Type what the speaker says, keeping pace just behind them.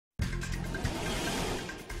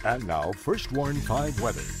And now, First Warn 5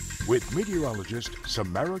 weather with meteorologist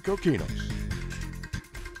Samara Kokinos.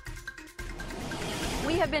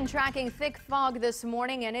 We have been tracking thick fog this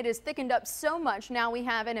morning, and it has thickened up so much. Now we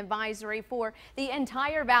have an advisory for the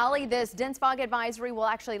entire valley. This dense fog advisory will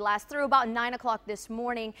actually last through about 9 o'clock this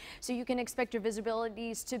morning, so you can expect your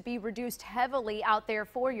visibilities to be reduced heavily out there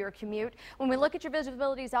for your commute. When we look at your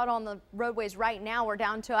visibilities out on the roadways right now, we're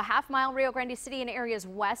down to a half-mile Rio Grande City and areas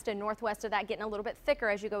west and northwest of that, getting a little bit thicker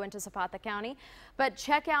as you go into Zapata County. But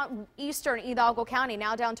check out eastern Hidalgo County,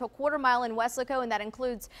 now down to a quarter mile in Weslaco, and that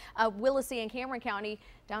includes Willacy and Cameron County,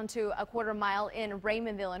 down to a quarter mile in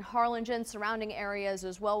Raymondville and Harlingen. Surrounding areas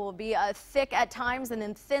as well will be thick at times and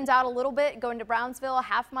then thins out a little bit going to Brownsville, a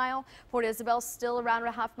half mile. Port Isabel still around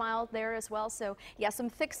a half mile there as well. So yeah, some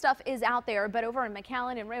thick stuff is out there, but over in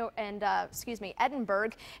McAllen and Edinburgh,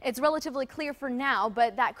 it's relatively clear for now,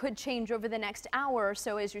 but that could change over the next hour or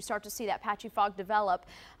so as you start to see that patchy fog develop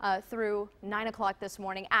through 9 o'clock this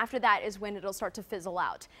morning. After that is when it'll start to fizzle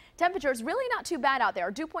out. Temperatures really not too bad out there.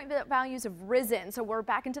 Our dew point values have risen, so we're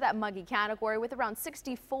back into that muggy category with around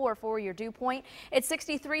 64 for your dew point. It's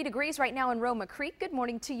 63 degrees right now in Roma Creek. Good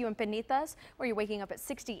morning to you in Penitas, where you're waking up at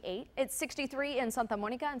 68. It's 63 in Santa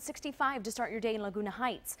Monica and 65 to start your day in Laguna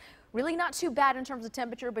Heights. Really not too bad in terms of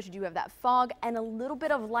temperature, but you do have that fog and a little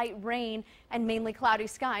bit of light rain and mainly cloudy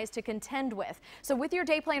skies to contend with. So with your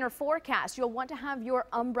day planner forecast, you'll want to have your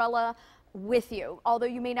umbrella with you. Although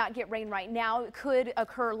you may not get rain right now, it could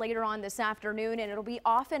occur later on this afternoon, and it'll be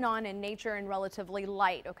off and on in nature and relatively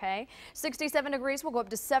light, okay? 67 degrees will go up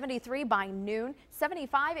to 73 by noon.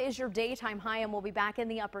 75 is your daytime high, and we'll be back in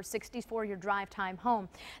the upper 60s for your drive time home.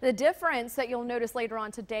 The difference that you'll notice later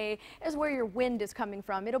on today is where your wind is coming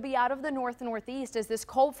from. It'll be out of the northeast as this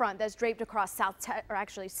cold front that's draped across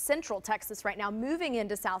central Texas right now, moving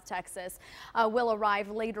into South Texas, will arrive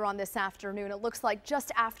later on this afternoon. It looks like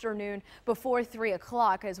just afternoon before 3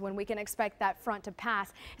 o'clock is when we can expect that front to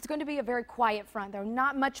pass. It's going to be a very quiet front, though,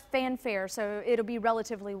 not much fanfare, so it'll be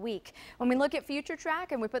relatively weak. When we look at future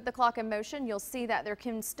track and we put the clock in motion, you'll see that there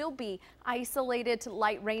can still be isolated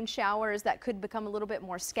light rain showers that could become a little bit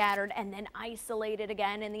more scattered and then isolated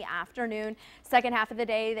again in the afternoon. Second half of the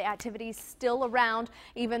day, the activity's still around.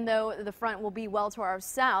 Even though the front will be well to our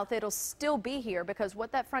south, it'll still be here because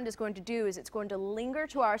what that front is going to do is it's going to linger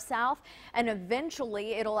to our south, and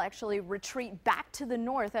eventually it'll actually retreat back to the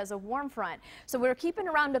north as a warm front. So we're keeping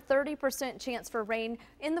around a 30% chance for rain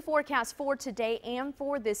in the forecast for today and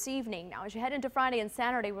for this evening. Now, as you head into Friday and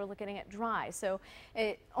Saturday, we're looking at dry. So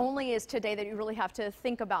it only is today that you really have to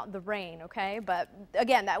think about the rain, okay? But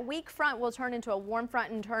again, that weak front will turn into a warm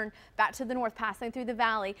front and turn back to the north, passing through the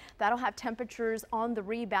valley. That'll have temperatures on the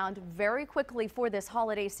rebound very quickly for this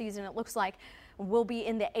holiday season. It looks like we'll be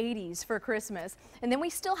in the 80s for Christmas. And then we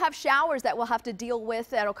still have showers that we'll have to deal with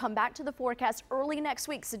that'll come back to the forecast early next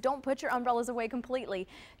week. So don't put your umbrellas away completely.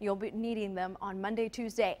 You'll be needing them on Monday,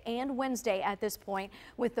 Tuesday, and Wednesday at this point.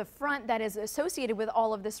 With the front that is associated with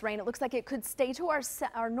all of this rain, it looks like it could stay to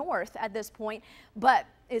our north at this point, but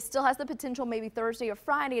it still has the potential maybe Thursday or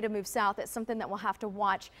Friday to move south. It's something that we'll have to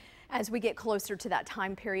watch as we get closer to that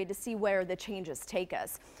time period to see where the changes take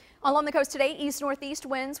us. Along the coast today, east-northeast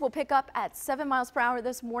winds will pick up at 7 miles per hour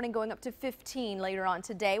this morning, going up to 15 later on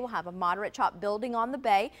today. We'll have a moderate chop building on the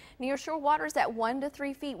bay. Near shore waters at 1 to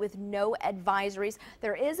 3 feet with no advisories.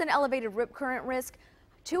 There is an elevated rip current risk.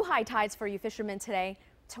 2 high tides for you fishermen today,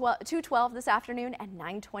 2:12 this afternoon and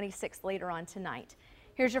 9:26 later on tonight.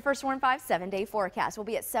 Here's your First Warn 5 7-day forecast. We'll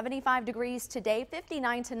be at 75 degrees today,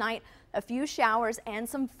 59 tonight. A few showers and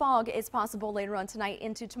some fog is possible later on tonight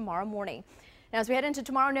into tomorrow morning. Now, as we head into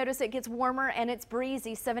tomorrow, notice it gets warmer and it's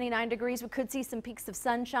breezy, 79 degrees. We could see some peaks of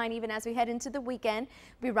sunshine even as we head into the weekend.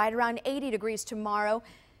 We'll be right around 80 degrees tomorrow,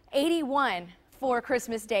 81 for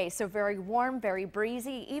Christmas Day. So very warm, very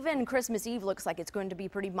breezy. Even Christmas Eve looks like it's going to be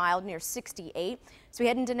pretty mild, near 68. So we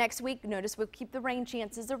head into next week. Notice we'll keep the rain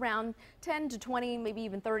chances around 10 to 20, maybe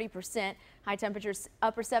even 30%. High temperatures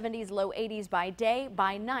upper 70s, low 80s by day.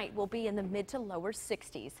 By night, we'll be in the mid to lower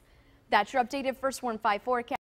 60s. That's your updated First Warn 5 forecast.